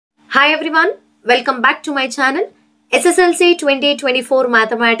Hi everyone, welcome back to my channel SSLC 2024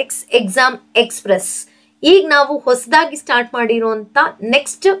 Mathematics Exam Express. ಈಗ ನಾವು ಹೊಸದಾಗಿ start ಮಾಡಿರುವಂತ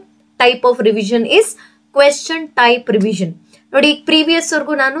next type of revision is question type revision. ನೋಡಿ, ಈಗ previous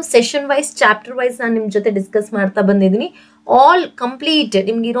ವರ್ಗೂ ನಾನು ಸೆಷನ್ ವೈಸ್ ಚಾಪ್ಟರ್ ವೈಸ್ ನಾನು ನಿಮ್ಮ ಜೊತೆ ಡಿಸ್ಕಸ್ ಮಾಡ್ತಾ ಬಂದಿದ್ದೀನಿ. ಆಲ್ ಕಂಪ್ಲೀಟ್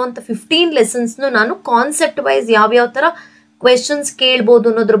ನಿಮ್ಗೆ ಇರುವಂತ 15 ಲೆಸನ್ಸ್ ನಾನು ಕಾನ್ಸೆಪ್ಟ್ ವೈಸ್ ಯಾವ ತರ ಕ್ವೆಶ್ಚನ್ಸ್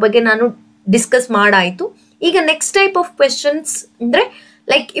ಕೇಳ್ಬೋದು ಅನ್ನೋದ್ರ ಬಗ್ಗೆ ನಾನು ಡಿಸ್ಕಸ್ ಮಾಡಾಯ್ತು. ಈಗ ನೆಕ್ಸ್ಟ್ ಟೈಪ್ ಆಫ್ ಕ್ವೆಶ್ಚನ್ಸ್ ಅಂದ್ರೆ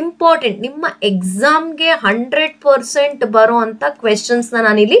ಲೈಕ್ ಇಂಪಾರ್ಟೆಂಟ್ ನಿಮ್ಮ ಎಕ್ಸಾಮ್ಗೆ 100% ಬರೋ ಅಂತ ಕ್ವೆಶನ್ಸ್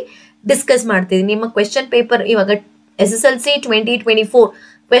ನಾನು ಇಲ್ಲಿ ಡಿಸ್ಕಸ್ ಮಾಡ್ತಿದ್ದೀನಿ. ನಿಮ್ಮ ಕ್ವೆಶ್ಚನ್ ಪೇಪರ್ ಇವಾಗ SSLC 2024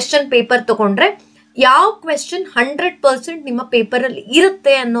 ಕ್ವೆಶ್ಚನ್ ಪೇಪರ್ ತಗೊಂಡ್ರೆ ಯಾವ ಕ್ವೆಶ್ಚನ್ 100% ನಿಮ್ಮ ಪೇಪರ್ ಅಲ್ಲಿ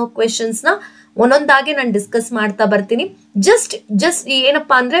ಇರುತ್ತೆ ಅನ್ನೋ ಕ್ವೆಶನ್ಸ್ ನ ಒಂದೊಂದಾಗಿ ನಾನು ಡಿಸ್ಕಸ್ ಮಾಡ್ತಾ ಬರ್ತೀನಿ. ಜಸ್ಟ್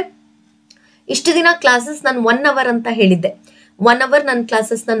ಏನಪ್ಪಾ ಅಂದ್ರೆ ಇಷ್ಟು ದಿನ ಕ್ಲಾಸಸ್ ನಾನು 1 hour ಅಂತ ಹೇಳಿದ್ದೆ, 1 hour ನನ್ನ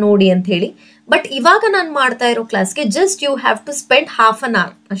ಕ್ಲಾಸಸ್ ನ ನೋಡಿ ಅಂತ ಹೇಳಿ. ಬಟ್ ಇವಾಗ ನಾನು ಮಾಡ್ತಾ ಇರೋ ಕ್ಲಾಸ್ಗೆ just you have to spend half an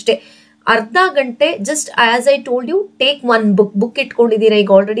hour ಅಷ್ಟೇ, ಅರ್ಧ ಗಂಟೆ. Just as I told you, take one book ಇಟ್ಕೊಂಡಿದ್ದೀರಾ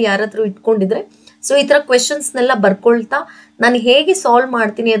ಈಗ ಆಲ್ರೆಡಿ, ಯಾರಾದ್ರೂ ಇಟ್ಕೊಂಡಿದ್ರೆ ಸೊ ಈ ತರ ಕ್ವೆಶನ್ಸ್ನೆಲ್ಲ ಬರ್ಕೊಳ್ತಾ ನಾನು ಹೇಗೆ ಸಾಲ್ವ್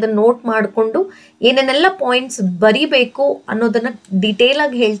ಮಾಡ್ತೀನಿ ಅದನ್ನ ನೋಟ್ ಮಾಡಿಕೊಂಡು ಏನೇನೆಲ್ಲ ಪಾಯಿಂಟ್ಸ್ ಬರಿಬೇಕು ಅನ್ನೋದನ್ನ ಡಿಟೇಲ್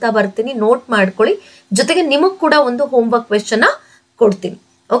ಆಗಿ ಹೇಳ್ತಾ ಬರ್ತೀನಿ. ನೋಟ್ ಮಾಡ್ಕೊಳ್ಳಿ, ಜೊತೆಗೆ ನಿಮಗ್ ಕೂಡ ಒಂದು ಹೋಮ್ವರ್ಕ್ ಕ್ವೆಶನ್ ಕೊಡ್ತೀನಿ.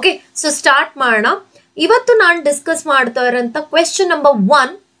 ಓಕೆ, ಸೊ ಸ್ಟಾರ್ಟ್ ಮಾಡೋಣ. ಇವತ್ತು ನಾನು ಡಿಸ್ಕಸ್ ಮಾಡ್ತಾ ಇರೋಂಥ question number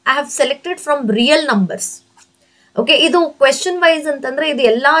 1 I have selected from real numbers. Okay, ಇದು ಕ್ವೆಶ್ಚನ್ ವೈಸ್ ಅಂತಂದ್ರೆ ಇದು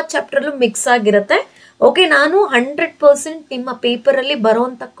ಎಲ್ಲಾ ಚಾಪ್ಟರ್ಲ್ಲೂ ಮಿಕ್ಸ್ ಆಗಿರುತ್ತೆ. ಓಕೆ, ನಾನು 100% ನಿಮ್ಮ ಪೇಪರ್ ಅಲ್ಲಿ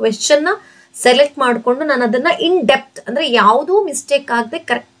ಬರುವಂತ ಕ್ವೆಶ್ಚನ್ ನ ಸೆಲೆಕ್ಟ್ ಮಾಡಿಕೊಂಡು ನಾನು ಅದನ್ನ ಇನ್ ಡೆಪ್ತ್ ಅಂದ್ರೆ ಯಾವುದೂ ಮಿಸ್ಟೇಕ್ ಆಗದೆ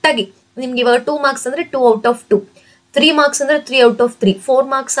ಕರೆಕ್ಟ್ ಆಗಿ ನಿಮ್ಗೆ ಇವಾಗ 2 marks ಅಂದ್ರೆ 2 out of 2, 3 marks ಅಂದ್ರೆ 3 out of 3, 4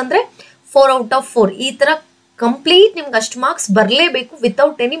 marks ಅಂದ್ರೆ 4 out of 4, ಈ ತರ ಕಂಪ್ಲೀಟ್ ನಿಮ್ಗೆ ಅಷ್ಟು ಮಾರ್ಕ್ಸ್ ಬರಲೇಬೇಕು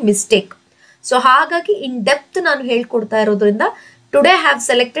ವಿತೌಟ್ ಎನಿ ಮಿಸ್ಟೇಕ್. ಸೊ ಹಾಗಾಗಿ ಇನ್ ಡೆಪ್ತ್ ನಾನು ಹೇಳ್ಕೊಡ್ತಾ ಇರೋದ್ರಿಂದ today have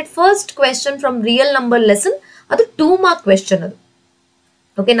selected first question from real number lesson. ಅದು 2 mark ಕ್ವೆಶ್ಚನ್ ಅದು.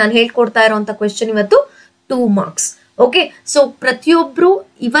 ಓಕೆ, ನಾನು ಹೇಳ್ಕೊಡ್ತಾ ಇರೋಂಥ ಕ್ವೆಶ್ಚನ್ ಇವತ್ತು 2 marks. ಓಕೆ, ಸೊ ಪ್ರತಿಯೊಬ್ರು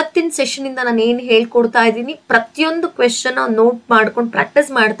ಇವತ್ತಿನ ಸೆಷನ್ ಇಂದ ನಾನು ಏನು ಹೇಳ್ಕೊಡ್ತಾ ಇದ್ದೀನಿ ಪ್ರತಿಯೊಂದು ಕ್ವೆಶ್ಚನ್ ನೋಟ್ ಮಾಡ್ಕೊಂಡು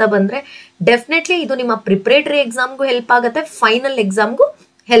ಪ್ರಾಕ್ಟೀಸ್ ಮಾಡ್ತಾ ಬಂದ್ರೆ ಡೆಫಿನೆಟ್ಲಿ ಇದು ನಿಮ್ಮ ಪ್ರಿಪರೇಟರಿ ಎಕ್ಸಾಮ್ಗೂ ಹೆಲ್ಪ್ ಆಗುತ್ತೆ, ಫೈನಲ್ ಎಕ್ಸಾಮ್ಗೂ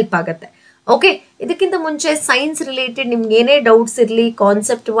ಹೆಲ್ಪ್ ಆಗುತ್ತೆ. ಓಕೆ, ಇದಕ್ಕಿಂತ ಮುಂಚೆ ಸೈನ್ಸ್ ರಿಲೇಟೆಡ್ ನಿಮ್ಗೆ ಏನೇ ಡೌಟ್ಸ್ ಇರಲಿ,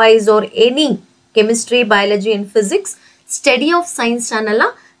 concept wise R any chemistry, biology and physics, study of science ಚಾನೆಲ್ನ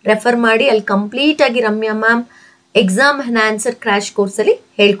ರೆಫರ್ ಮಾಡಿ. ಅಲ್ಲಿ ಕಂಪ್ಲೀಟ್ ಆಗಿ Ramya ma'am exam answer crash course ಅಲ್ಲಿ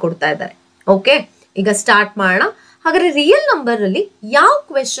ಹೇಳ್ಕೊಡ್ತಾ ಇದ್ದಾರೆ. ಓಕೆ, ಈಗ ಸ್ಟಾರ್ಟ್ ಮಾಡೋಣ. ಹಾಗಾದ್ರೆ ರಿಯಲ್ ನಂಬರ್ ಅಲ್ಲಿ ಯಾವ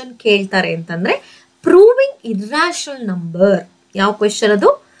ಕ್ವೆಶ್ಚನ್ ಕೇಳ್ತಾರೆ ಅಂತಂದ್ರೆ ಪ್ರೂವಿಂಗ್ ಇರ್ರಾಷನಲ್ ನಂಬರ್. ಯಾವ ಕ್ವೆಶ್ಚನ್ ಅದು?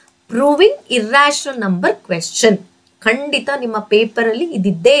 Proving irrational number question. ಖಂಡಿತ ನಿಮ್ಮ ಪೇಪರ್ ಅಲ್ಲಿ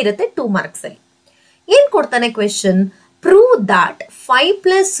ಇದಿದ್ದೇ ಇರುತ್ತೆ 2 marks ಅಲ್ಲಿ. ಏನ್ ಕೊಡ್ತಾನೆ question? Prove that 5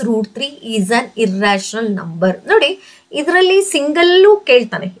 + √3 is an irrational number. ನೋಡಿ, ಇದರಲ್ಲಿ ಸಿಂಗಲ್ಲು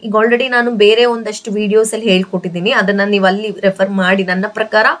ಕೇಳ್ತಾನೆ. ಈಗ ಆಲ್ರೆಡಿ ನಾನು ಬೇರೆ ಒಂದಷ್ಟು ವಿಡಿಯೋಸ್ ಅಲ್ಲಿ ಹೇಳ್ಕೊಟ್ಟಿದ್ದೀನಿ, ಅದನ್ನ ನೀವು ಅಲ್ಲಿ ರೆಫರ್ ಮಾಡಿ. ನನ್ನ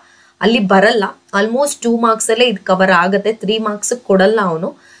ಪ್ರಕಾರ ಅಲ್ಲಿ ಬರಲ್ಲ, ಆಲ್ಮೋಸ್ಟ್ 2 marks ಅಲ್ಲೇ ಇದು ಕವರ್ ಆಗುತ್ತೆ, 3 marks ಕೊಡಲ್ಲ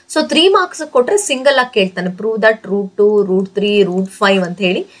ಅವನು. ಸೊ 3 marks ಕೊಟ್ರೆ ಸಿಂಗಲ್ ಆಗಿ ಕೇಳ್ತಾನೆ. ಪ್ರೂವ್ ದಟ್ √2, √3, √5 ಅಂತ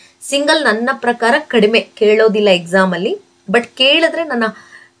ಹೇಳಿ ಸಿಂಗಲ್ ನನ್ನ ಪ್ರಕಾರ ಕಡಿಮೆ ಕೇಳೋದಿಲ್ಲ ಎಕ್ಸಾಮ್ ಅಲ್ಲಿ. ಬಟ್ ಕೇಳಿದ್ರೆ ನನ್ನ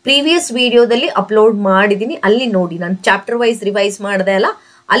ಪ್ರೀವಿಯಸ್ ವಿಡಿಯೋದಲ್ಲಿ ಅಪ್ಲೋಡ್ ಮಾಡಿದ್ದೀನಿ, ಅಲ್ಲಿ ನೋಡಿ. ನಾನು ಚಾಪ್ಟರ್ ವೈಸ್ ರಿವೈಸ್ ಮಾಡಿದೆ ಅಲ್ಲ,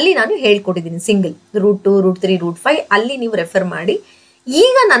 ಅಲ್ಲಿ ನಾನು ಹೇಳ್ಕೊಟ್ಟಿದ್ದೀನಿ ಸಿಂಗಲ್ √2, √3, √5, ಅಲ್ಲಿ ನೀವು ರೆಫರ್ ಮಾಡಿ.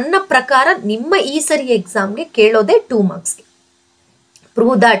 ಈಗ ನನ್ನ ಪ್ರಕಾರ ನಿಮ್ಮ ಈ ಸರಿ ಎಕ್ಸಾಮ್ಗೆ ಕೇಳೋದೇ 2 marksಗೆ.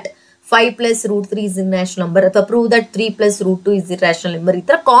 Prove that 5 + √3 is irrational number, ಅಥವಾ prove that 3 + √2 is irrational number. ಈ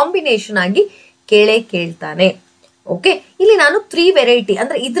ತರ ಕಾಂಬಿನೇಷನ್ ಆಗಿ ಕೇಳ್ತಾನೆ. ಓಕೆ, ಇಲ್ಲಿ ನಾನು 3 ವೆರೈಟಿ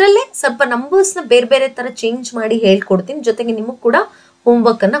ಅಂದ್ರೆ ಇದರಲ್ಲೇ ಸ್ವಲ್ಪ ನಂಬರ್ಸ್ ನ ಬೇರೆ ಬೇರೆ ತರ ಚೇಂಜ್ ಮಾಡಿ ಹೇಳ್ಕೊಡ್ತೀನಿ, ಜೊತೆಗೆ ನಿಮಗ್ ಕೂಡ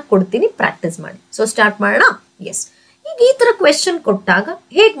ಹೋಮ್ವರ್ಕ್ ಅನ್ನ ಕೊಡ್ತೀನಿ, ಪ್ರಾಕ್ಟೀಸ್ ಮಾಡಿ. ಸೊ ಸ್ಟಾರ್ಟ್ ಮಾಡೋಣ. ಎಸ್, ಈಗ ಈ ತರ ಕ್ವೆಶ್ಚನ್ ಕೊಟ್ಟಾಗ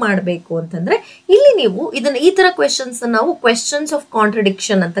ಹೇಗ್ ಮಾಡಬೇಕು ಅಂತಂದ್ರೆ ಇಲ್ಲಿ ನೀವು ಇದನ್ನ ಈ ತರ ಕ್ವೆಶ್ಚನ್ಸ್ ನಾವು ಕ್ವೆಶ್ಚನ್ಸ್ ಆಫ್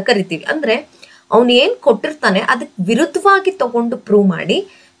ಕಾಂಟ್ರಡಿಕ್ಷನ್ ಅಂತ ಕರಿತೀವಿ. ಅಂದ್ರೆ ಅವ್ನು ಏನ್ ಕೊಟ್ಟಿರ್ತಾನೆ ಅದಕ್ಕೆ ವಿರುದ್ಧವಾಗಿ ತಗೊಂಡು ಪ್ರೂವ್ ಮಾಡಿ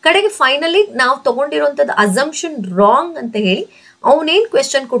ಕಡೆಗೆ ಫೈನಲಿ ನಾವು ತಗೊಂಡಿರುವಂತದ್ದು ಅಸಂಪ್ಷನ್ ರಾಂಗ್ ಅಂತ ಹೇಳಿ ಅವನೇನ್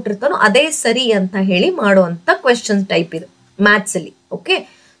ಕ್ವೆಶ್ಚನ್ ಕೊಟ್ಟಿರ್ತಾನೋ ಅದೇ ಸರಿ ಅಂತ ಹೇಳಿ ಮಾಡುವಂತ ಕ್ವೆಶ್ಚನ್ ಟೈಪ್ ಇದು ಮ್ಯಾಥ್ಸ್ ಅಲ್ಲಿ. ಓಕೆ,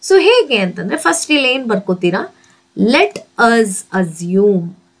 ಸೊ ಹೇಗೆ ಅಂತಂದ್ರೆ ಫಸ್ಟ್ ಇಲ್ಲಿ ಏನ್ ಬರ್ಕೋತೀರಾ? Let us assume.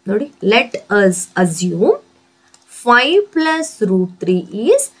 ನೋಡಿ, let us assume 5 + √3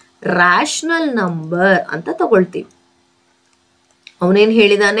 is rational number ಅಂತ ತಗೊಳ್ತೀವಿ. ಅವನೇನ್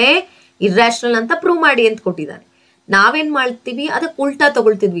ಹೇಳಿದಾನೆ? ಇರ್ರಾಷನಲ್ ಅಂತ ಪ್ರೂವ್ ಮಾಡಿ ಅಂತ ಕೊಟ್ಟಿದ್ದಾನೆ. ನಾವೇನ್ ಮಾಡ್ತೀವಿ? ಅದಕ್ಕೆ ಉಲ್ಟಾ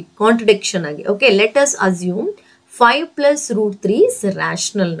ತಗೊಳ್ತಿದ್ವಿ, ಕಾಂಟ್ರಡಿಕ್ಷನ್ ಆಗಿ. Okay, let us assume 5 + √3 is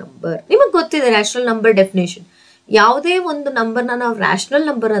rational number. ನಿಮಗೆ ಗೊತ್ತಿದೆ ರಾಷನಲ್ ನಂಬರ್ ಡೆಫಿನೇಷನ್. ಯಾವುದೇ ಒಂದು ನಂಬರ್ನ ನಾವು ರಾಷನಲ್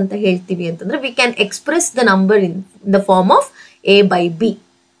ನಂಬರ್ ಅಂತ ಹೇಳ್ತೀವಿ ಅಂತಂದ್ರೆ we can express the number in the form of a/b.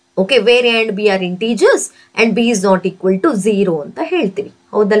 Okay, wear a and b R integers and b is not equal to 0 ಅಂತ ಹೇಳ್ತೀವಿ,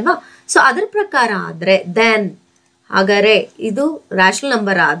 ಹೌದಲ್ವಾ? ಸೊ ಅದ್ರ ಪ್ರಕಾರ ಆದ್ರೆ ದೆನ್ ಹಾಗಾದ್ರೆ ಇದು ರಾಷನಲ್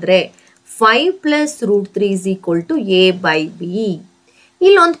ನಂಬರ್ ಆದ್ರೆ 5 + √3 ಇಸ್ ಈಕ್ವಲ್ ಟು a/b.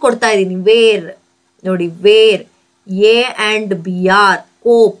 ಇಲ್ಲೊಂದು ಕೊಡ್ತಾ ಇದ್ದೀನಿ ವೇರ್, ನೋಡಿ wear A and B R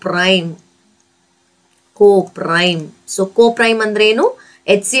ಕೋಪ್ರೈಮ್. So ಕೋಪ್ರೈಮ್ ಅಂದ್ರೆ ಏನು?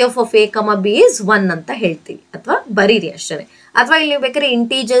 HCF ಆಫ್ ಎ ಕಮ ಬಿ ಇಸ್ 1 ಅಂತ ಹೇಳ್ತೀವಿ, ಅಥವಾ ಬರೀರಿ ಅಷ್ಟೇ. ಅಥವಾ ಇಲ್ಲಿ ಬೇಕಾದ್ರೆ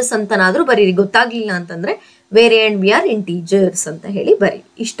ಇಂಟೀಜರ್ಸ್ ಅಂತನಾದ್ರೂ ಬರೀರಿ, ಗೊತ್ತಾಗ್ಲಿಲ್ಲ ಅಂತಂದ್ರೆ wear A and B R integers ಅಂತ ಹೇಳಿ ಬರೀರಿ.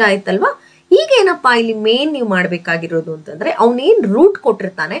 ಇಷ್ಟ ಆಯ್ತಲ್ವಾ? ಈಗ ಏನಪ್ಪಾ ಇಲ್ಲಿ ಮೇನ್ ನೀವು ಮಾಡ್ಬೇಕಾಗಿರೋದು ಅಂತಂದ್ರೆ ಅವನೇನ್ ರೂಟ್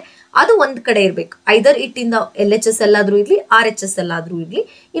ಕೊಟ್ಟಿರ್ತಾನೆ ಅದು ಒಂದ್ ಕಡೆ ಇರ್ಬೇಕು. ಐದರ್ ಇಟ್ಟಿಂದ LHS ಎಲ್ಲಾದ್ರೂ ಇರ್ಲಿ, RHS ಎಲ್ಲಾದ್ರೂ ಇರ್ಲಿ,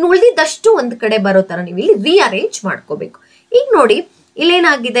 ಇನ್ನು ಉಳಿದಿದ್ದಷ್ಟು ಒಂದ್ ಕಡೆ ಬರೋ ತರ ನೀವು ಇಲ್ಲಿ ರೀಅರೇಂಜ್ ಮಾಡ್ಕೋಬೇಕು. ಈಗ ನೋಡಿ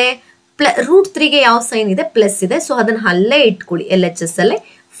ಇಲ್ಲೇನಾಗಿದೆ, √3ಗೆ ಯಾವ ಸೈನ್ ಇದೆ? ಪ್ಲಸ್ ಇದೆ. ಸೊ ಅದನ್ನ ಅಲ್ಲೇ ಇಟ್ಕೊಳ್ಳಿ, LHS ಅಲ್ಲೇ.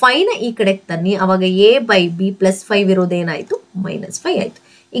 5ನ ಈ ಕಡೆ ತನ್ನಿ, ಅವಾಗ a/b +5 ಇರೋದೇನಾಯ್ತು? -5 ಆಯ್ತು.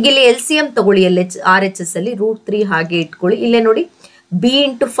 ಈಗ ಇಲ್ಲಿ LCM ತಗೊಳ್ಳಿ, RHS ಅಲ್ಲಿ √3 ಹಾಗೆ ಇಟ್ಕೊಳ್ಳಿ. ಇಲ್ಲೇ ನೋಡಿ b ×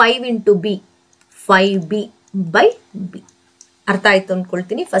 5 × b 5b/b. ಅರ್ಥ ಆಯ್ತು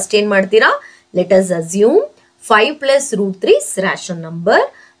ಅನ್ಕೊಳ್ತೀನಿ. ಫಸ್ಟ್ ಏನ್ ಮಾಡ್ತೀರಾ? Let us assume 5 + √3 is rational number.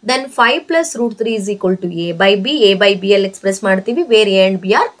 Then 5 + √3 is equal to a/b. a/b ಅಲ್ಲಿ ಎಕ್ಸ್ಪ್ರೆಸ್ ಮಾಡ್ತೀವಿ, wear A and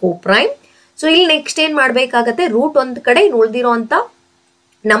B R ಕೋಪ್ರೈಮ್. So ಇಲ್ಲಿ ನೆಕ್ಸ್ಟ್ ಏನ್ ಮಾಡ್ಬೇಕಾಗತ್ತೆ? ರೂಟ್ ಒಂದ್ ಕಡೆ, ಉಳಿದಿರೋ ಅಂತ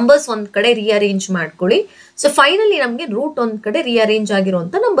ನಂಬರ್ಸ್ ಒಂದ್ ಕಡೆ ರೀಅರೇಂಜ್ ಮಾಡ್ಕೊಳ್ಳಿ. ಸೊ ಫೈನಲಿ ನಮ್ಗೆ ರೂಟ್ ಒಂದ್ ಕಡೆ ರೀಅರೇಂಜ್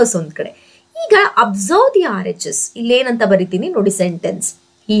ಆಗಿರುವಂತ ನಂಬರ್ಸ್ ಒಂದ್ ಕಡೆ. ಈಗ ಅಬ್ಸರ್ವ್ ದಿ RHS. ಇಲ್ಲೇನಂತ ಬರಿತೀನಿ ನೋಡಿ sentence.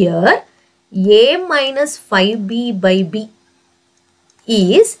 Here a - 5b/b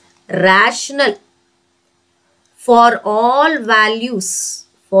is rational for all values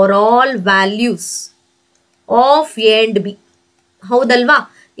of a and b. ಹೌದಲ್ವಾ?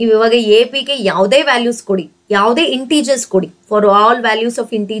 ನೀವು ಇವಾಗ ಎ-ಬಿಗೆ ಯಾವುದೇ ವ್ಯಾಲ್ಯೂಸ್ ಕೊಡಿ, ಯಾವುದೇ ಇಂಟೀಜರ್ಸ್ ಕೊಡಿ, for all values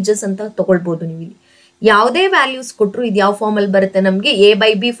of integers ಅಂತ ತಗೊಳ್ಬೋದು ನೀವು. ಇಲ್ಲಿ ಯಾವುದೇ ವ್ಯಾಲ್ಯೂಸ್ ಕೊಟ್ಟರು ಇದು ಯಾವ ಫಾರ್ಮಲ್ಲಿ ಬರುತ್ತೆ? ನಮಗೆ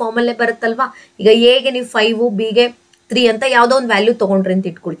a/b ಫಾರ್ಮಲ್ಲೇ ಬರುತ್ತಲ್ವಾ? ಈಗ ಎಗೆ ನೀವು 5, ಬಿಗೆ 3 ಅಂತ ಯಾವುದೋ ಒಂದು ವ್ಯಾಲ್ಯೂ ತಗೊಂಡ್ರಿ ಅಂತ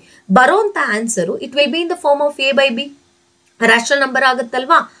ಇಟ್ಕೊಳ್ಳಿ, ಬರೋಂಥ answer it will be in the form of a/b, rational number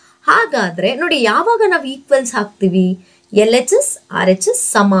ಆಗುತ್ತಲ್ವಾ? ಹಾಗಾದ್ರೆ ನೋಡಿ, ಯಾವಾಗ ನಾವು ಈಕ್ವಲ್ಸ್ ಹಾಕ್ತೀವಿ, LHS RHS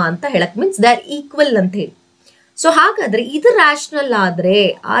ಸಮ ಅಂತ ಹೇಳಕ್ ಮೀನ್ಸ್ ದೇ ಆರ್ ಈಕ್ವಲ್ ಅಂತ ಹೇಳಿ. ಸೊ ಹಾಗಾದ್ರೆ ಇದು ರ್ಯಾಷನಲ್ ಆದ್ರೆ,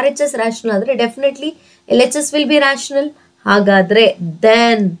 RHS ರ್ಯಾಷನಲ್ ಆದ್ರೆ definitely LHS will be rational. ಹಾಗಾದ್ರೆ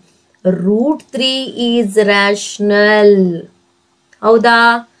ದೆನ್ √3 ಈಸ್ ರ್ಯಾಷನಲ್. ಹೌದಾ?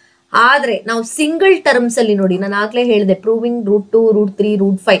 ಆದ್ರೆ ನಾವು ಸಿಂಗಲ್ ಟರ್ಮ್ಸ್ ಅಲ್ಲಿ ನೋಡಿ, ನಾನು ಆಗ್ಲೇ ಹೇಳಿದೆ ಪ್ರೂವಿಂಗ್ √2, √3,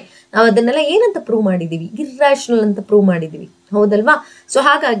 √5 ನಾವು ಅದನ್ನೆಲ್ಲ ಏನಂತ ಪ್ರೂವ್ ಮಾಡಿದೀವಿ? ಇರ್ರಾಷನಲ್ ಅಂತ ಪ್ರೂವ್ ಮಾಡಿದೀವಿ, ಹೌದಲ್ವಾ? ಸೊ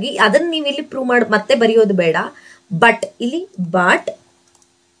ಹಾಗಾಗಿ ಅದನ್ನ ನೀವು ಇಲ್ಲಿ ಪ್ರೂವ್ ಮಾಡಿ ಮತ್ತೆ ಬರೆಯೋದು ಬೇಡ. ಬಟ್ ಇಲ್ಲಿ ಬಟ್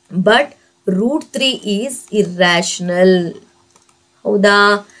 √3 ಈಸ್ ಇರ್ರಾಷನಲ್. ಹೌದಾ?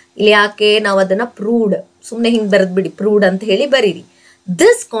 ಇಲ್ಲಿ ಯಾಕೆ? ನಾವು ಅದನ್ನ ಪ್ರೂವ್ಡ್, ಸುಮ್ಮನೆ ಹಿಂಗೆ ಬರೆದ್ಬಿಡಿ, ಪ್ರೂವ್ಡ್ ಅಂತ ಹೇಳಿ ಬರೀರಿ.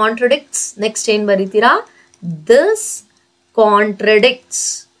 ದಿಸ್ ಕಾಂಟ್ರಡಿಕ್ಟ್ಸ್, ನೆಕ್ಸ್ಟ್ ಏನ್ ಬರೀತೀರಾ? This ಕಾಂಟ್ರಡಿಕ್ಟ್ಸ್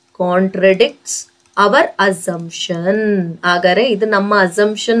hour assumption. ಹಾಗಾದ್ರೆ ಇದು ನಮ್ಮ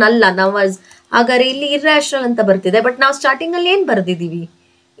ಅಸಂಪ್ಷನ್ ಅಲ್ಲ, ನಾವು ಹಾಗಾದ್ರೆ ಇಲ್ಲಿ ಇರ್ರಾಷನಲ್ ಅಂತ ಬರ್ತಿದೆ. ಬಟ್ ನಾವು ಸ್ಟಾರ್ಟಿಂಗ್ ಅಲ್ಲಿ ಏನ್ ಬರ್ದಿದೀವಿ?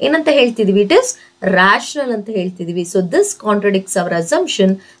 ಏನಂತ ಹೇಳ್ತಿದೀವಿ? ಇಟ್ ಇಸ್ ರಾಷನಲ್ ಅಂತ ಹೇಳ್ತಿದೀವಿ. So this ಕಾಂಟ್ರಡಿಕ್ಟ್ಸ್ hour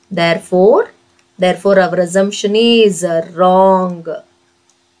assumption, therefore our assumption is wrong.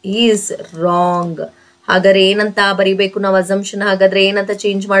 ಹಾಗಾದ್ರೆ ಏನಂತ ಬರಿಬೇಕು ನಾವು ಅಸಂಪ್ಷನ್? ಹಾಗಾದ್ರೆ ಏನಂತ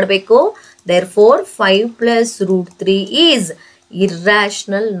ಚೇಂಜ್ ಮಾಡಬೇಕು? therefore 5 + √3 is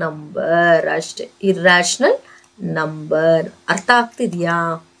irrational number. ಅಷ್ಟೇ, irrational number. ಅರ್ಥ ಆಗ್ತಿದ್ಯಾ?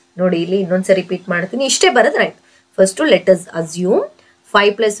 ನೋಡಿ ಇಲ್ಲಿ ಇನ್ನೊಂದ್ಸರಿ ರಿಪೀಟ್ ಮಾಡ್ತೀನಿ, ಇಷ್ಟೇ ಬರೆದ್ರೆ ಆಯ್ತು. First let us assume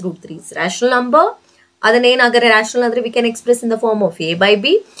 5 + √3 is rational number. ಅದನ್ನೇನಾಗರೆ rational ಆದ್ರೆ we can express in the form of a/b,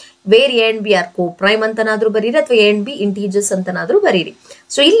 wear A and B R ಕೋಪ್ರೈಮ್ ಅಂತನಾದ್ರೂ ಬರೀರಿ, ಅಥವಾ a and b ಇಂಟೀಜರ್ಸ್ ಅಂತನಾದ್ರೂ ಬರೀರಿ.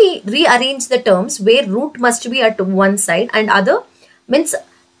 ಸೊ ಇಲ್ಲಿ rearrange the terms wear root must be at one side and other means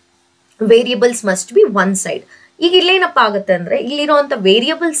variables must be one side. ಈಗ ಇಲ್ಲೇನಪ್ಪ ಆಗುತ್ತೆ ಅಂದ್ರೆ, ಇಲ್ಲಿರುವಂತ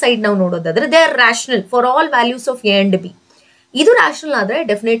variable side ನಾವು ನೋಡೋದಾದ್ರೆ they are rational for all values of a and b. ಇದು rational ಆದ್ರೆ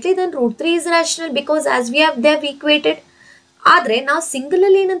definitely then √3 is rational because as we have they have equated. ಆದ್ರೆ ನಾವು single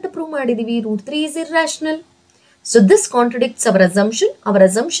ಅಲ್ಲಿ ಏನಂತ ಪ್ರೂವ್ ಮಾಡಿದೀವಿ? √3 is irrational. So this contradicts our assumption. Our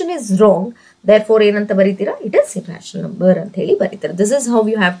assumption is wrong. Therefore ಏನಂತ ಬರೀತೀರಾ? It is irrational number ಅಂತ ಹೇಳಿ ಬರೀತಾರೆ. This is how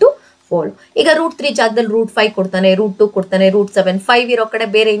you have to follow. ಈಗ √3 ಜಾಗದಲ್ಲಿ √5 ಕೊಡ್ತಾನೆ, √2 ಕೊಡ್ತಾನೆ, √7, 5 ಇರೋ ಕಡೆ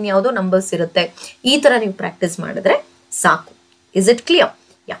ಬೇರೆ ಇನ್ಯಾವುದೋ ನಂಬರ್ಸ್ ಇರುತ್ತೆ. ಈ ತರ ನೀವು ಪ್ರಾಕ್ಟೀಸ್ ಮಾಡಿದ್ರೆ ಸಾಕು. Is it clear?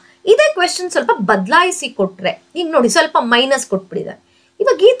 ಯಾ. ಇದೇ ಕ್ವೆಶ್ಚನ್ ಸ್ವಲ್ಪ ಬದಲಾಯಿಸಿ ಕೊಟ್ರೆ, ಈಗ ನೋಡಿ ಸ್ವಲ್ಪ ಮೈನಸ್ ಕೊಟ್ಬಿಡಿದ್ದಾರೆ.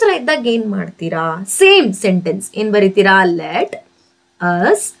 ಇವಾಗ ಈ ತರ ಇದ್ದಾಗ ಏನ್ ಮಾಡ್ತೀರಾ? ಸೇಮ್ ಸೆಂಟೆನ್ಸ್ ಏನ್ ಬರೀತೀರಾ? Let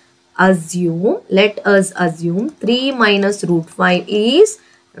us assume 3 - √5 is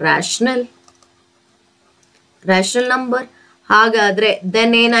rational number. ಹಾಗಾದ್ರೆ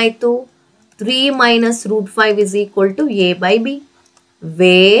ದೆನ್ ಏನಾಯ್ತು? 3 - √5 is equal to a/b,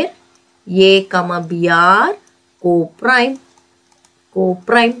 wear a, b R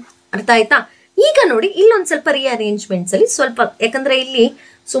ಕೋಪ್ರೈಮ್. ಅರ್ಥ ಆಯ್ತಾ? ಈಗ ನೋಡಿ ಇಲ್ಲೊಂದ್ ಸ್ವಲ್ಪ ರೀಅರೇಂಜ್ಮೆಂಟ್ಸ್ ಅಲ್ಲಿ ಸ್ವಲ್ಪ, ಯಾಕಂದ್ರೆ ಇಲ್ಲಿ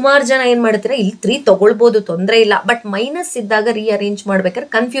ಸುಮಾರು ಜನ ಏನ್ ಮಾಡ್ತಾರೆ, ಇಲ್ಲಿ 3 ತಗೊಳ್ಬಹುದು, ತೊಂದರೆ ಇಲ್ಲ. ಬಟ್ ಮೈನಸ್ ಇದ್ದಾಗ ರೀಅರೇಂಜ್ ಮಾಡ್ಬೇಕಾದ್ರೆ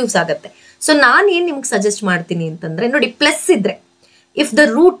ಕನ್ಫ್ಯೂಸ್ ಆಗತ್ತೆ. ಸೊ ನಾನು ಏನ್ ನಿಮ್ಗೆ ಸಜೆಸ್ಟ್ ಮಾಡ್ತೀನಿ ಅಂತಂದ್ರೆ, ನೋಡಿ ಪ್ಲಸ್ ಇದ್ರೆ ಇಫ್ ದ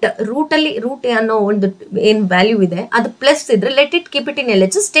ರೂಟ್ ಅನ್ನೋ ಒಂದು ಏನ್ ವ್ಯಾಲ್ಯೂ ಇದೆ ಅದು ಪ್ಲಸ್ ಇದ್ರೆ let it keep it in L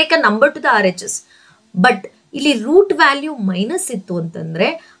H S, take a number two the R H S. But ಇಲ್ಲಿ ರೂಟ್ ವ್ಯಾಲ್ಯೂ ಮೈನಸ್ ಇತ್ತು ಅಂತಂದ್ರೆ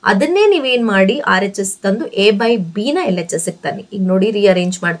ಅದನ್ನೇ ನೀವೇನ್ ಮಾಡಿ ಆರ್ ಎಚ್ ಎಸ್ ತಂದು ಎ ಬೈ ಬಿ ನ ಎಲ್ ಎಚ್ ಎಸ್ ತಾನೆ. ಈಗ ನೋಡಿ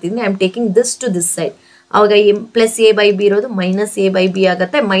ರಿಅರೇಂಜ್ ಮಾಡ್ತಿದ್ದೀನಿ. I am taking this to this side. ಅವಾಗ ಪ್ಲಸ್ ಎ ಬೈ ಬಿ ಇರೋದು ಮೈನಸ್ ಎ ಬೈ ಬಿ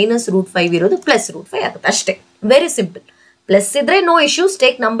ಆಗುತ್ತೆ, ಮೈನಸ್ √5 ಇರೋದು ಪ್ಲಸ್ √5 ಆಗುತ್ತೆ. ಅಷ್ಟೇ, ವೆರಿ ಸಿಂಪಲ್. ಪ್ಲಸ್ ಇದ್ರೆ no issues,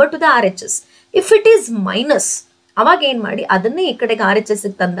 take number two the R H S. If it is minus ಅವಾಗ ಏನ್ ಮಾಡಿ ಅದನ್ನೇ ಈ ಕಡೆಗೆ ಆರ್ ಎಚ್ ಎಸ್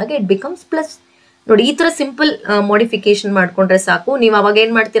ತಂದಾಗ ಇಟ್ ಬಿಕಮ್ಸ್ ಪ್ಲಸ್. ನೋಡಿ ಈ ತರ ಸಿಂಪಲ್ ಮಾಡಿಫಿಕೇಶನ್ ಮಾಡ್ಕೊಂಡ್ರೆ ಸಾಕು. ನೀವು ಅವಾಗ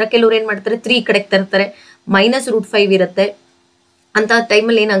ಏನ್ ಮಾಡ್ತೀರಾ, ಕೆಲವ್ರು ಏನ್ ಮಾಡ್ತಾರೆ 3 ಈ ಕಡೆಗೆ ತರ್ತಾರೆ, ಮೈನಸ್ √5 ಇರುತ್ತೆ ಅಂತ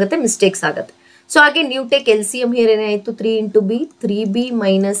ಟೈಮಲ್ಲಿ ಏನಾಗುತ್ತೆ, ಮಿಸ್ಟೇಕ್ಸ್ ಆಗುತ್ತೆ. ಸೊ ಹಾಗೆ new take L C M here ಏನಾಯ್ತು, 3 × b, 3b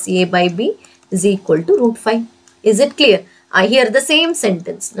minus a by b is equal to √5. is it clear? Here the same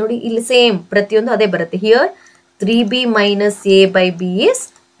sentence ನೋಡಿ, ಇಲ್ಲಿ ಸೇಮ್ ಪ್ರತಿಯೊಂದು ಅದೇ ಬರುತ್ತೆ. here 3b minus a by b is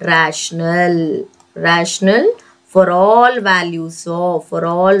rational for all values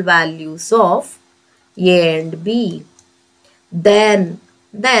of a and b. then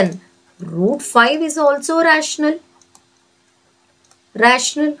 √5 is also rational.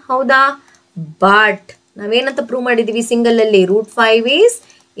 ಹೌದಾ? But ನಾವೇನಂತ prove ಮಾಡಿದೀವಿ single ಅಲ್ಲಿ, √5 is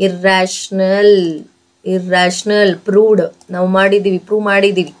irrational proved. ನಾವು ಪ್ರೂವ್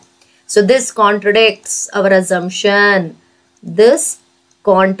ಮಾಡಿದೀವಿ. So this contradicts our assumption.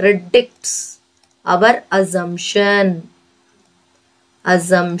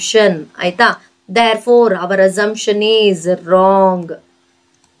 ಆಯ್ತಾ? therefore our assumption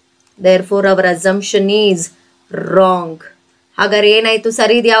is wrong. ಹಾಗಾದ್ರೆ ಏನಾಯ್ತು,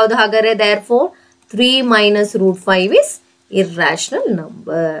 ಸರಿದು ಯಾವ್ದು ಹಾಗಾದ್ರೆ? therefore 3 minus √5 is irrational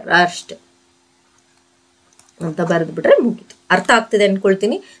number. ಅಷ್ಟೇ ಅಂತ ಬರೆದು ಬಿಟ್ರೆ ಮುಗೀತು. ಅರ್ಥ ಆಗ್ತಿದೆ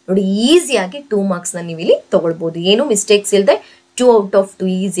ಅನ್ಕೊಳ್ತೀನಿ. ನೋಡಿ ಈಸಿಯಾಗಿ 2 ಮಾರ್ಕ್ಸ್ ನ ನೀವು ಇಲ್ಲಿ ತಗೊಳ್ಬಹುದು. ಏನು ಮಿಸ್ಟೇಕ್ಸ್ ಇಲ್ಲದೆ 2 out of 2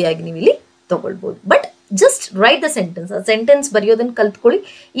 ಈಸಿಯಾಗಿ ನೀವು ಇಲ್ಲಿ ತಗೊಳ್ಬಹುದು. But just right the sentence. ಆ ಸೆಂಟೆನ್ಸ್ ಬರೆಯೋದನ್ನ ಕಲ್ತ್ಕೊಳ್ಳಿ.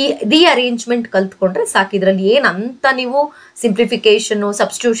 ಈ ರಿಅರೇಂಜ್ಮೆಂಟ್ ಕಲ್ತ್ಕೊಂಡ್ರೆ ಸಾಕು. ಇದರಲ್ಲಿ ಏನಂತ ನೀವು ಸಿಂಪ್ಲಿಫಿಕೇಶನ್,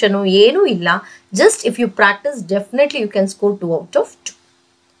 ಸಬ್ಸ್ಟಿಟ್ಯೂಷನ್ ಏನೂ ಇಲ್ಲ. Just if you practice definitely you can score 2 out of 2.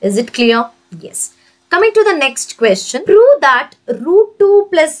 Is it clear? Yes. Coming to the next question. Prove that √2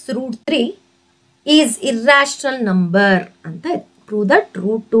 plus √3 is irrational number ಅಂತ ಇದೆ. Prove that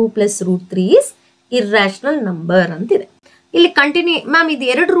 √2 plus √3 is irrational number ಅಂತಿದೆ. ಇಲ್ಲಿ continue ma'am ಇದು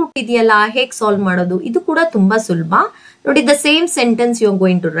 2 root ಇದೆಯಲ್ಲ, ಹೇಗೆ solve ಮಾಡೋದು? ಇದು ಕೂಡ ತುಂಬಾ ಸುಲಭ. ನೋಡಿ the same sentence you are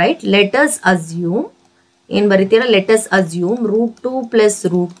going to right. Let us assume, ಏನ್ ಬರೀತೀರಾ, let us assume √2 plus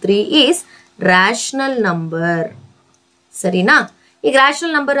 √3 is rational number. ಸರಿನಾ? ಈಗ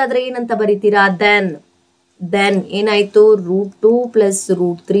ರ್ಯಾಷನಲ್ ನಂಬರ್ ಆದ್ರೆ ಏನಂತ ಬರೀತೀರಾ? ದೆನ್ ಏನಾಯ್ತು, √2 plus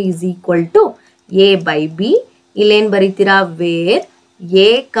 √3 is equal to a by b. ಇಲ್ಲೇನ್ ಬರೀತೀರಾ, ವೇರ್ a,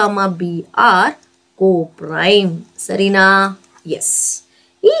 b ಆರ್ ಕೋಪ್ರೈಮ್. ಸರಿನಾ? S.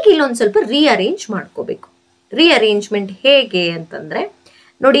 ಈಗ ಇಲ್ಲೊಂದು ಸ್ವಲ್ಪ ರಿಅರೇಂಜ್ ಮಾಡ್ಕೋಬೇಕು. ರಿಅರೇಂಜ್ಮೆಂಟ್ ಹೇಗೆ ಅಂತಂದ್ರೆ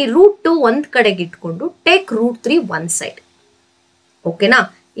ನೋಡಿ, √2 ಒಂದ್ ಕಡೆಗೆ ಇಟ್ಕೊಂಡು ಟೇಕ್ √3 ಒನ್ ಸೈಡ್. ಓಕೆನಾ?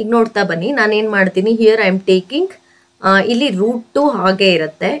 ಈಗ ನೋಡ್ತಾ ಬನ್ನಿ, ನಾನೇನ್ ಮಾಡ್ತೀನಿ, ಹಿಯರ್ ಐ ಆಮ್ ಟೇಕಿಂಗ್, ಇಲ್ಲಿ √2 ಹಾಗೆ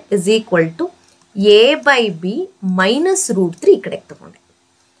ಇರುತ್ತೆ, is equal to a by b minus √3 ಈ ಕಡೆಗೆ ತಗೊಂಡೆ.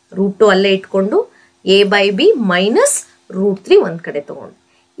 √2 ಅಲ್ಲೇ ಇಟ್ಕೊಂಡು a by b ಮೈನಸ್ √3 ಒಂದ್ ಕಡೆ ತಗೊಂಡೆ.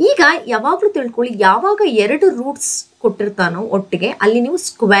 ಈಗ ಯಾವಾಗಲೂ ತಿಳ್ಕೊಳ್ಳಿ, ಯಾವಾಗ 2 ರೂಟ್ಸ್ ಕೊಟ್ಟಿರ್ತಾನೋ ಒಟ್ಟಿಗೆ ಅಲ್ಲಿ ನೀವು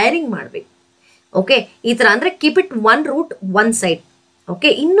ಸ್ಕ್ವೇರಿಂಗ್ ಮಾಡ್ಬೇಕು. ಓಕೆ, ಈ ತರ ಅಂದ್ರೆ keep it 1 root one side. Okay,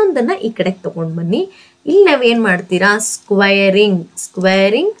 ಇನ್ನೊಂದನ್ನ ಈ ಕಡೆಗೆ ತಗೊಂಡ್ ಬನ್ನಿ. ಇಲ್ಲಿ ನಾವೇನ್ ಮಾಡ್ತೀರಾ,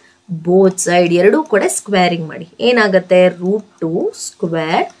 ಸ್ಕ್ವೇರಿಂಗ್ ಬೋತ್ ಸೈಡ್, ಎರಡೂ ಕಡೆ ಸ್ಕ್ವೇರಿಂಗ್ ಮಾಡಿ. ಏನಾಗತ್ತೆ, √2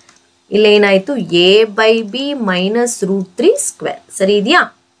 square, ಇಲ್ಲೇನಾಯ್ತು a by b minus √3 square. ಸರಿ ಇದೆಯಾ?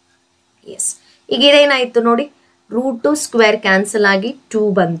 ಎಸ್. ಈಗ ಇದೇನಾಯ್ತು ನೋಡಿ, √2 ಸ್ಕ್ವೇರ್ ಕ್ಯಾನ್ಸಲ್ ಆಗಿ 2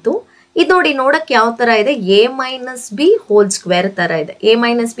 ಬಂತು. ಇದು ನೋಡಿ, ನೋಡಕ್ ಯಾವ ತರ ಇದೆ, a minus B whole square ತರ ಇದೆ. a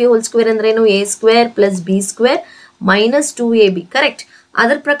minus B whole square ಅಂದ್ರೆ ಏನು, a square plus B square minus 2ab. Correct.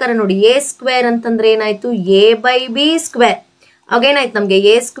 ಅದ್ರ ಪ್ರಕಾರ ನೋಡಿ, a ಸ್ಕ್ವೇರ್ ಅಂತಂದ್ರೆ ಏನಾಯ್ತು, a ಬೈ ಬಿ ಸ್ಕ್ವೇರ್. ಅವಾಗೇನಾಯ್ತು ನಮ್ಗೆ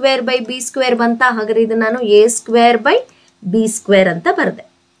a square by B square ಬಂತ. ಹಾಗಾದ್ರೆ ಇದು ನಾನು a square by B square ಅಂತ ಬರ್ದೆ.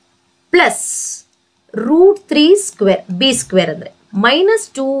 ಪ್ಲಸ್ √3 ಸ್ಕ್ವೇರ್, ಬಿ ಸ್ಕ್ವೇರ್ ಅಂದ್ರೆ ಮೈನಸ್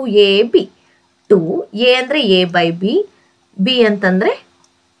 2ab. 2a ಅಂದ್ರೆ a ಬೈ ಬಿ, ಬಿ ಅಂತಂದ್ರೆ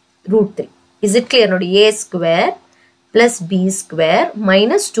 √3. Is it clear? ನೋಡಿ, a square plus B square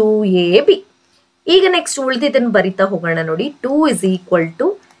minus 2ab. ಈಗ ನೆಕ್ಸ್ಟ್ ಉಳಿದಿದ್ದನ್ನು ಬರಿತಾ ಹೋಗೋಣ. ನೋಡಿ, 2 is equal to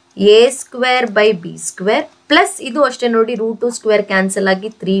a square by B square plus ಇದು ಅಷ್ಟೇ ನೋಡಿ, √2 ಸ್ಕ್ವೇರ್ ಕ್ಯಾನ್ಸಲ್ ಆಗಿ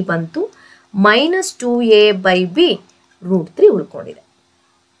 3 ಬಂತು, ಮೈನಸ್ 2a ಬೈ ಬಿ √3 ಉಳ್ಕೊಂಡಿದೆ.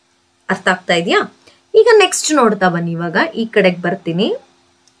 ಅರ್ಥ ಆಗ್ತಾ ಇದೆಯಾ? ಈಗ ನೆಕ್ಸ್ಟ್ ನೋಡ್ತಾ ಬನ್ನಿ. ಇವಾಗ ಈ ಕಡೆಗೆ ಬರ್ತೀನಿ.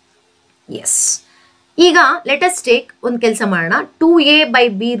 ಎಸ್. ಈಗ ಲೆಟ್ ಅಸ್ ಟೇಕ್ ಒಂದು ಕೆಲಸ ಮಾಡೋಣ. 2a ಬೈ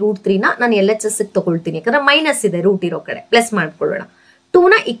ಬಿ √3 ನಾನು ಎಲ್ ಎಚ್ ಎಸ್ ತಗೊಳ್ತೀನಿ, ಯಾಕಂದ್ರೆ ಮೈನಸ್ ಇದೆ ರೂಟ್ ಇರೋ ಕಡೆ, ಪ್ಲಸ್ ಮಾಡ್ಕೊಳ್ಳೋಣ. 2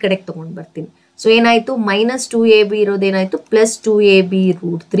 ನ ಈ ಕಡೆಗೆ ತಗೊಂಡ್ ಬರ್ತೀನಿ. ಸೊ ಏನಾಯ್ತು minus 2ab ಇರೋದೇನಾಯ್ತು plus 2ab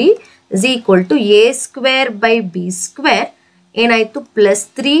root 3 is equal to a square by b square ಏನಾಯ್ತು ಪ್ಲಸ್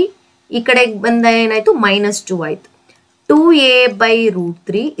 3 ಈ ಕಡೆಗೆ ಬಂದ ಏನಾಯ್ತು ಮೈನಸ್ 2 ಆಯ್ತು 2a by root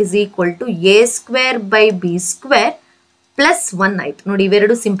 3 is equal to a square by b square plus 1 ಆಯ್ತು ನೋಡಿ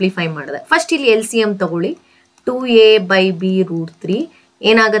ಇವೆರಡು ಸಿಂಪ್ಲಿಫೈ ಮಾಡಿದೆ ಫಸ್ಟ್ ಇಲ್ಲಿ LCM ತಗೊಳ್ಳಿ 2a ಬೈ b ರೂಟ್ 3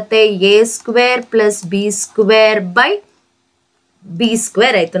 ಏನಾಗುತ್ತೆ a square plus b square by b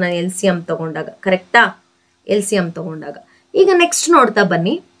square ಆಯ್ತು ನಾನು LCM ತಗೊಂಡಾಗ ಕರೆಕ್ಟಾ LCM ತಗೊಂಡಾಗ ಈಗ ನೆಕ್ಸ್ಟ್ ನೋಡ್ತಾ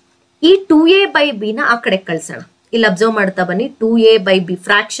ಬನ್ನಿ ಈ 2a ಬೈ b ನ ಆ ಕಡೆ ಕಳ್ಸೋಣ ಇಲ್ಲಿ ಅಬ್ಸರ್ವ್ ಮಾಡ್ತಾ ಬನ್ನಿ 2a ಬೈ b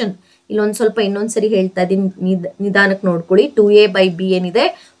ಫ್ರಾಕ್ಷನ್ ಇಲ್ಲೊಂದು ಸ್ವಲ್ಪ ಇನ್ನೊಂದ್ಸರಿ ಹೇಳ್ತಾ ಇದೀನಿ ನಿಧಾನಕ್ಕೆ ನೋಡ್ಕೊಳ್ಳಿ 2a ಬೈ b ಏನಿದೆ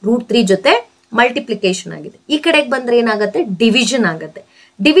ರೂಟ್ 3 ಜೊತೆ ಮಲ್ಟಿಪ್ಲಿಕೇಶನ್ ಆಗಿದೆ ಈ ಕಡೆಗೆ ಬಂದ್ರೆ ಏನಾಗುತ್ತೆ ಡಿವಿಷನ್ ಆಗುತ್ತೆ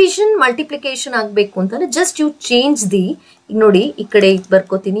ಡಿವಿಷನ್ ಮಲ್ಟಿಪ್ಲಿಕೇಶನ್ ಆಗಬೇಕು ಅಂತಂದ್ರೆ ಜಸ್ಟ್ ಯು ಚೇಂಜ್ ದಿ ಈಗ ನೋಡಿ ಈ ಕಡೆ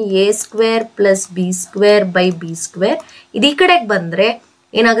ಬರ್ಕೋತೀನಿ a square plus b square by b square ಇದು ಈ ಕಡೆಗೆ ಬಂದ್ರೆ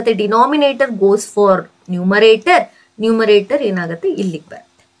ಏನಾಗುತ್ತೆ ಡಿನಾಮಿನೇಟರ್ ಗೋಸ್ ಫಾರ್ ನ್ಯೂಮರೇಟರ್ ಏನಾಗುತ್ತೆ ಇಲ್ಲಿಗೆ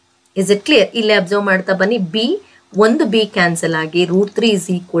ಬರುತ್ತೆ ಇಸ್ ಇಟ್ ಕ್ಲಿಯರ್ ಇಲ್ಲೇ ಅಬ್ಸರ್ವ್ ಮಾಡ್ತಾ ಬನ್ನಿ b ಒಂದು b ಕ್ಯಾನ್ಸಲ್ ಆಗಿ root 3 is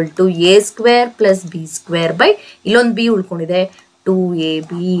equal to a square plus b square by ಇಲ್ಲೊಂದು b ಉಳ್ಕೊಂಡಿದೆ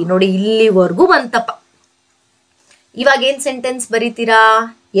 2ab ನೋಡಿ ಇಲ್ಲಿವರೆಗೂ ಬಂತಪ್ಪ ಇವಾಗ ಏನ್ sentence ಬರೀತೀರಾ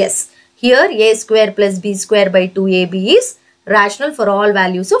S here a square plus b square by 2ab is rational for all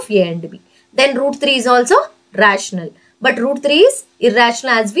values of a and b then root 3 is also rational but root 3 is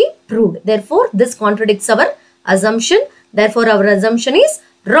irrational as we proved therefore this contradicts our assumption therefore our assumption is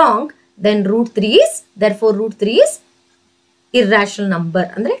wrong then root 3 is irrational number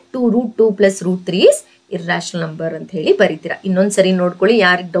ಅಂದ್ರೆ 2 root 2 plus root 3 is irrational number ಅಂತ ಹೇಳಿ ಬರೀತೀರಾ ಇನ್ನೊಂದ್ಸರಿ ನೋಡ್ಕೊಳ್ಳಿ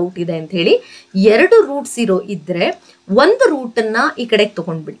ಯಾರಿಗೆ doubt ಇದೆ ಅಂತ ಹೇಳಿ ಎರಡು ರೂಟ್ಸ್ ಇದ್ರೆ ಒಂದು ರೂಟ್ ಅನ್ನ ಈ ಕಡೆ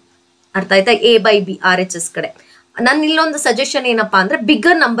ತಗೊಂಡ್ಬಿಡಿ ಅರ್ಥ ಆಯ್ತಾ a ಬೈ b RHS ಕಡೆ ನಾನು ಇಲ್ಲೊಂದು ಸಜೆಷನ್ ಏನಪ್ಪಾ ಅಂದ್ರೆ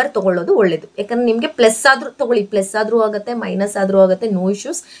ಬಿಗ್ಗರ್ ನಂಬರ್ ತಗೊಳ್ಳೋದು ಒಳ್ಳೇದು ಯಾಕಂದ್ರೆ ನಿಮ್ಗೆ ಪ್ಲಸ್ ಆದ್ರೂ ತಗೊಳ್ಳಿ ಪ್ಲಸ್ ಆದ್ರೂ ಆಗುತ್ತೆ ಮೈನಸ್ ಆದ್ರೂ ಆಗುತ್ತೆ ನೋ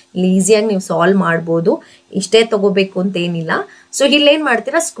ಇಶ್ಯೂಸ್ ಇಲ್ಲಿ ಈಸಿಯಾಗಿ ನೀವು ಸಾಲ್ವ್ ಮಾಡ್ಬೋದು ಇಷ್ಟೇ ತಗೋಬೇಕು ಅಂತ ಏನಿಲ್ಲ ಸೊ ಇಲ್ಲೇನ್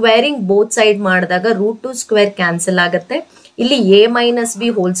ಮಾಡ್ತೀರಾ ಸ್ಕ್ವೇರಿಂಗ್ ಬೋತ್ ಸೈಡ್ ಮಾಡಿದಾಗ ರೂಟ್ 2 ಸ್ಕ್ವೇರ್ ಕ್ಯಾನ್ಸಲ್ ಆಗುತ್ತೆ ಇಲ್ಲಿ a minus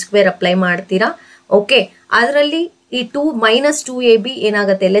b whole square apply ಮಾಡ್ತೀರಾ ಓಕೆ ಅದರಲ್ಲಿ ಈ 2 ಮೈನಸ್ 2ab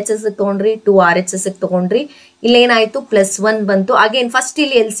ಏನಾಗುತ್ತೆ LHS ತಗೊಂಡ್ರಿ 2 RHS ತಗೊಂಡ್ರಿ ಇಲ್ಲೇನಾಯ್ತು ಪ್ಲಸ್ 1 ಬಂತು ಅಗೇನ್ ಫಸ್ಟ್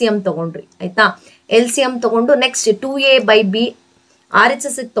ಇಲ್ಲಿ LCM ತಗೊಂಡ್ರಿ ಆಯ್ತಾ LCM ತಗೊಂಡು next 2a by b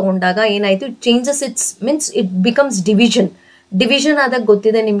RHS ತಗೊಂಡಾಗ ಏನಾಯ್ತು changes it's means it becomes division ಆದಾಗ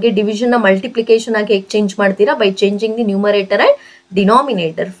ಗೊತ್ತಿದೆ ನಿಮಗೆ ಡಿವಿಷನ್ ನ ಮಲ್ಟಿಪ್ಲಿಕೇಶನ್ ಆಗಿ ಹೇಗೆ ಚೇಂಜ್ ಮಾಡ್ತೀರಾ by changing the numerator and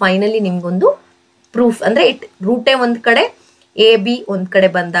denominator finally ನಿಮ್ಗೊಂದು ಪ್ರೂಫ್ ಅಂದ್ರೆ ಇಟ್ ರೂಟೇ ಒಂದ್ ಕಡೆ ab ಒಂದ್ ಕಡೆ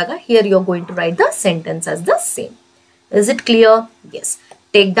ಬಂದಾಗ here you are going to right the sentence as the same is it clear S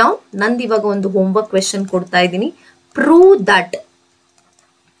take down ನಂದು ಇವಾಗ ಒಂದು ಹೋಮ್ವರ್ಕ್ ಕ್ವೆಶನ್ ಕೊಡ್ತಾ ಇದ್ದೀನಿ prove that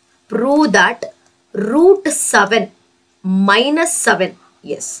root 7 minus 7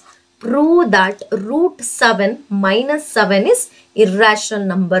 yes prove that root 7 minus 7 is irrational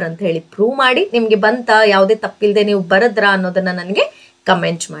number ಅಂತ ಹೇಳಿ prove ಮಾಡಿ ನಿಮಗೆ ಬಂತ ಯಾವುದೇ ತಪ್ಪಿಲ್ಲದೆ ನೀವು ಬರದ್ರಾ ಅನ್ನೋದನ್ನ ನನಗೆ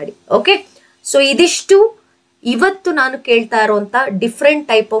ಕಮೆಂಟ್ ಮಾಡಿ ಓಕೆ ಸೊ ಇದಿಷ್ಟು ಇವತ್ತು ನಾನು ಕೇಳ್ತಾ ಇರುವಂತ ಡಿಫರೆಂಟ್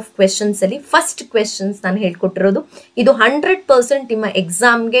ಟೈಪ್ ಆಫ್ ಕ್ವೆಶನ್ಸ್ ಅಲ್ಲಿ ಫಸ್ಟ್ ಕ್ವೆಶನ್ಸ್ ನಾನು ಹೇಳ್ಕೊಟ್ಟಿರೋದು ಇದು 100% ನಿಮ್ಮ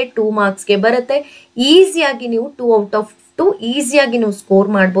ಎಕ್ಸಾಮ್ಗೆ 2 ಮಾರ್ಕ್ಸ್ಗೆ ಬರುತ್ತೆ ಈಸಿಯಾಗಿ ನೀವು 2 ಔಟ್ ಆಫ್ 2 ಈಸಿಯಾಗಿ ನೀವು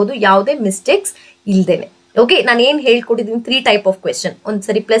ಸ್ಕೋರ್ ಮಾಡ್ಬೋದು ಯಾವುದೇ ಮಿಸ್ಟೇಕ್ಸ್ ಇಲ್ದೇನೆ ಓಕೆ ನಾನು ಏನ್ ಹೇಳ್ಕೊಟ್ಟಿದ್ದೀನಿ 3 ಟೈಪ್ ಆಫ್ ಕ್ವೆಶನ್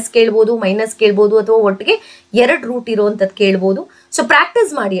ಒಂದ್ಸರಿ ಪ್ಲಸ್ ಕೇಳ್ಬೋದು ಮೈನಸ್ ಕೇಳ್ಬೋದು ಅಥವಾ ಒಟ್ಟಿಗೆ 2 ರೂಟ್ ಇರೋಂಥದ್ದು ಕೇಳ್ಬೋದು ಸೊ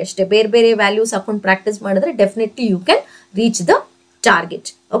ಪ್ರಾಕ್ಟೀಸ್ ಮಾಡಿ ಅಷ್ಟೇ ಬೇರೆ ಬೇರೆ ವ್ಯಾಲ್ಯೂಸ್ ಹಾಕೊಂಡು ಪ್ರಾಕ್ಟೀಸ್ ಮಾಡಿದ್ರೆ definitely you can reach the target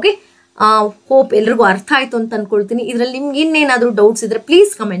okay hope ಎಲ್ರಿಗೂ ಅರ್ಥ ಆಯ್ತು ಅಂತ ಅನ್ಕೊಳ್ತೀನಿ ಇದರಲ್ಲಿ ನಿಮ್ಗೆ ಇನ್ನೇನಾದ್ರೂ ಡೌಟ್ಸ್ ಇದ್ರೆ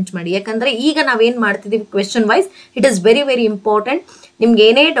ಪ್ಲೀಸ್ ಕಮೆಂಟ್ ಮಾಡಿ ಯಾಕಂದ್ರೆ ಈಗ ನಾವೇನ್ ಮಾಡ್ತಿದೀವಿ question wise it is very very important ನಿಮ್ಗೆ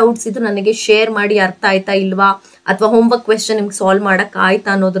ಏನೇ ಡೌಟ್ಸ್ ಇದ್ರು ನನಗೆ ಶೇರ್ ಮಾಡಿ ಅರ್ಥ ಆಯ್ತಾ ಇಲ್ವಾ ಅಥವಾ ಹೋಮ್ವರ್ಕ್ ಕ್ವೆಶನ್ ನಿಮ್ಗೆ ಸಾಲ್ವ್ ಮಾಡಕ್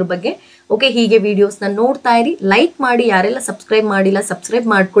ಆಯ್ತಾ ಅನ್ನೋದ್ರ ಬಗ್ಗೆ ಓಕೆ ಹೀಗೆ ವಿಡಿಯೋಸ್ನ ನೋಡ್ತಾ ಇರಿ ಲೈಕ್ ಮಾಡಿ ಯಾರೆಲ್ಲ ಸಬ್ಸ್ಕ್ರೈಬ್ ಮಾಡಿಲ್ಲ ಸಬ್ಸ್ಕ್ರೈಬ್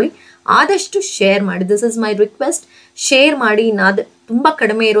ಮಾಡ್ಕೊಳ್ಳಿ ಆದಷ್ಟು ಶೇರ್ ಮಾಡಿ this is my request share ಮಾಡಿ ನಾದ್ ತುಂಬಾ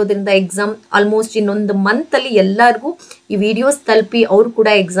ಕಡಿಮೆ ಇರೋದ್ರಿಂದ ಎಕ್ಸಾಮ್ ಆಲ್ಮೋಸ್ಟ್ ಇನ್ನೊಂದು ಮಂತ್ ಅಲ್ಲಿ ಎಲ್ಲರಿಗೂ ಈ ವಿಡಿಯೋಸ್ ತಲುಪಿ ಅವರು ಕೂಡ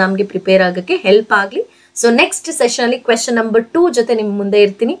ಎಕ್ಸಾಮ್ಗೆ ಪ್ರಿಪೇರ್ ಆಗಕ್ಕೆ ಹೆಲ್ಪ್ ಆಗಲಿ ಸೊ ನೆಕ್ಸ್ಟ್ ಸೆಷನ್ ಅಲ್ಲಿ ಕ್ವೆಶನ್ ನಂಬರ್ 2 ಜೊತೆ ನಿಮ್ ಮುಂದೆ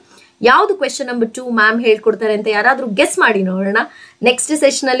ಇರ್ತೀನಿ ಯಾವ್ದು ಕ್ವೆಶನ್ ನಂಬರ್ 2 ಮ್ಯಾಮ್ ಹೇಳ್ಕೊಡ್ತಾರೆ ಅಂತ ಯಾರಾದ್ರೂ ಗೆಸ್ ಮಾಡಿ ನೋಡೋಣ ನೆಕ್ಸ್ಟ್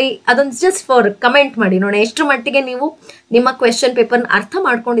ಸೆಷನ್ ಅಲ್ಲಿ ಅದೊಂದು ಜಸ್ಟ್ ಫಾರ್ ಕಮೆಂಟ್ ಮಾಡಿ ನೋಡೋಣ ಎಷ್ಟು ಮಟ್ಟಿಗೆ ನೀವು ನಿಮ್ಮ ಕ್ವೆಶನ್ ಪೇಪರ್ ಅರ್ಥ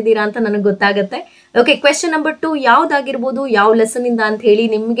ಮಾಡ್ಕೊಂಡಿದ್ದೀರಾ ಅಂತ ನನಗೆ ಗೊತ್ತಾಗುತ್ತೆ ಓಕೆ ಕ್ವೆಶನ್ ನಂಬರ್ 2 ಯಾವ್ದಾಗಿರ್ಬೋದು ಯಾವ ಲೆಸನ್ ಇಂದ ಅಂತ ಹೇಳಿ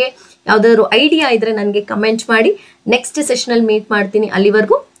ನಿಮ್ಗೆ ಯಾವ್ದಾದ್ರು ಐಡಿಯಾ ಇದ್ರೆ ನನಗೆ ಕಮೆಂಟ್ ಮಾಡಿ ನೆಕ್ಸ್ಟ್ ಸೆಷನ್ ಅಲ್ಲಿ ಮೀಟ್ ಮಾಡ್ತೀನಿ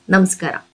ಅಲ್ಲಿವರೆಗೂ ನಮಸ್ಕಾರ